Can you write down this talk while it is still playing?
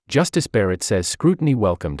Justice Barrett says scrutiny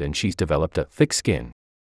welcomed and she's developed a thick skin.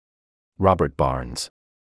 Robert Barnes.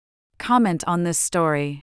 Comment on this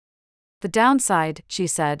story. The downside, she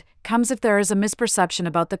said, comes if there is a misperception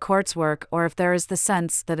about the court's work or if there is the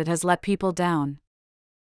sense that it has let people down.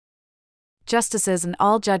 Justices and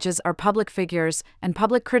all judges are public figures, and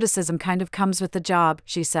public criticism kind of comes with the job,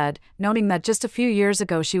 she said, noting that just a few years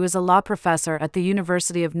ago she was a law professor at the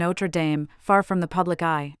University of Notre Dame, far from the public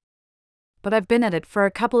eye. But I've been at it for a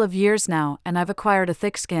couple of years now, and I've acquired a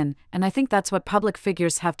thick skin, and I think that's what public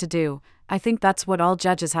figures have to do. I think that's what all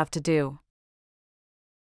judges have to do.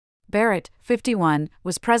 Barrett, 51,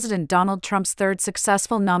 was President Donald Trump's third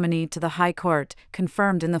successful nominee to the High Court,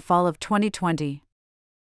 confirmed in the fall of 2020.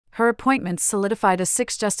 Her appointment solidified a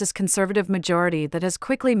six-justice conservative majority that has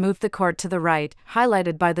quickly moved the court to the right,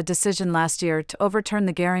 highlighted by the decision last year to overturn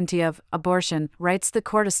the guarantee of abortion rights the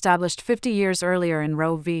court established 50 years earlier in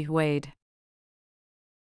Roe v. Wade.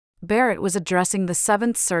 Barrett was addressing the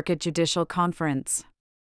Seventh Circuit Judicial Conference.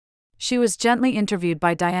 She was gently interviewed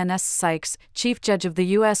by Diane S. Sykes, Chief Judge of the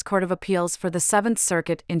U.S. Court of Appeals for the Seventh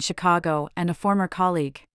Circuit in Chicago and a former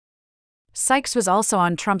colleague. Sykes was also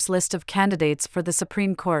on Trump's list of candidates for the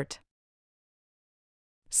Supreme Court.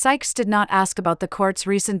 Sykes did not ask about the court's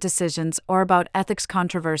recent decisions or about ethics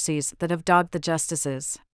controversies that have dogged the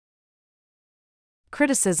justices.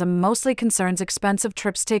 Criticism mostly concerns expensive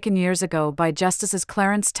trips taken years ago by Justices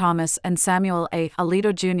Clarence Thomas and Samuel A.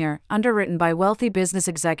 Alito Jr., underwritten by wealthy business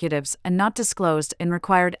executives and not disclosed in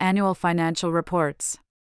required annual financial reports.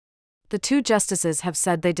 The two justices have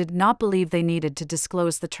said they did not believe they needed to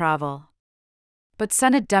disclose the travel. But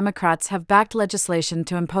Senate Democrats have backed legislation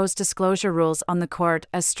to impose disclosure rules on the court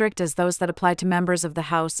as strict as those that apply to members of the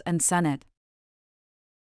House and Senate.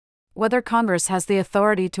 Whether Congress has the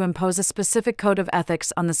authority to impose a specific code of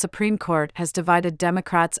ethics on the Supreme Court has divided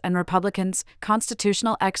Democrats and Republicans,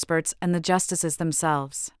 constitutional experts, and the justices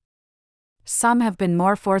themselves. Some have been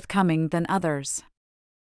more forthcoming than others.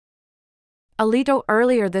 Alito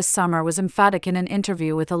earlier this summer was emphatic in an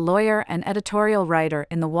interview with a lawyer and editorial writer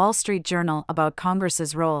in the Wall Street Journal about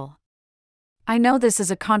Congress's role. "I know this is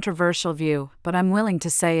a controversial view, but I'm willing to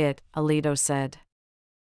say it," Alito said.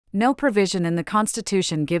 "No provision in the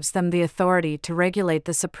Constitution gives them the authority to regulate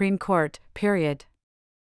the Supreme Court, period."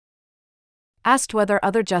 Asked whether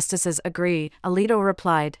other justices agree, Alito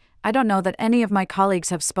replied, "I don't know that any of my colleagues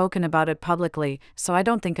have spoken about it publicly, so I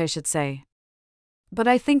don't think I should say. But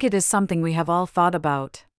I think it is something we have all thought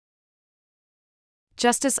about."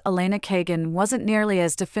 Justice Elena Kagan wasn't nearly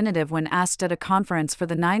as definitive when asked at a conference for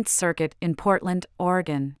the Ninth Circuit in Portland,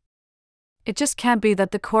 Oregon. "It just can't be that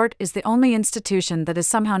the court is the only institution that is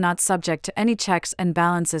somehow not subject to any checks and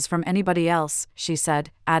balances from anybody else," she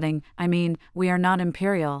said, adding, "I mean, we are not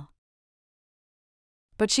imperial."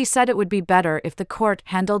 But she said it would be better if the court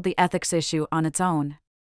handled the ethics issue on its own.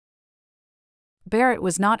 Barrett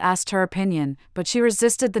was not asked her opinion, but she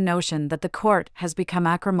resisted the notion that the court has become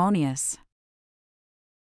acrimonious.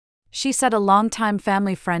 She said a longtime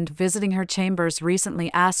family friend visiting her chambers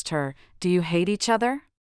recently asked her, "Do you hate each other?"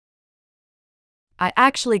 "I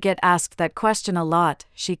actually get asked that question a lot,"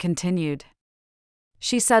 she continued.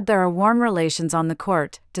 She said there are warm relations on the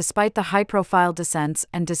court, despite the high-profile dissents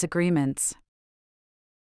and disagreements.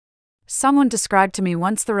 "Someone described to me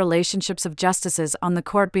once the relationships of justices on the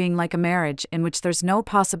court being like a marriage in which there's no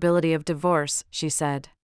possibility of divorce," she said.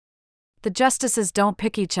 "The justices don't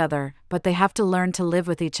pick each other, but they have to learn to live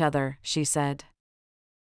with each other," she said.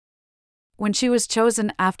 When she was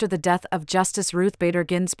chosen after the death of Justice Ruth Bader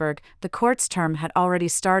Ginsburg, the court's term had already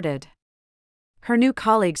started. Her new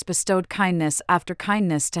colleagues bestowed kindness after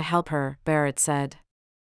kindness to help her, Barrett said.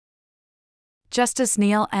 Justice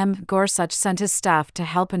Neil M. Gorsuch sent his staff to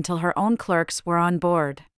help until her own clerks were on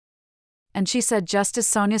board. And she said Justice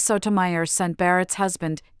Sonia Sotomayor sent Barrett's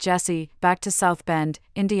husband, Jesse, back to South Bend,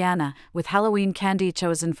 Indiana, with Halloween candy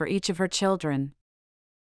chosen for each of her children.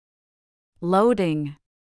 Loading.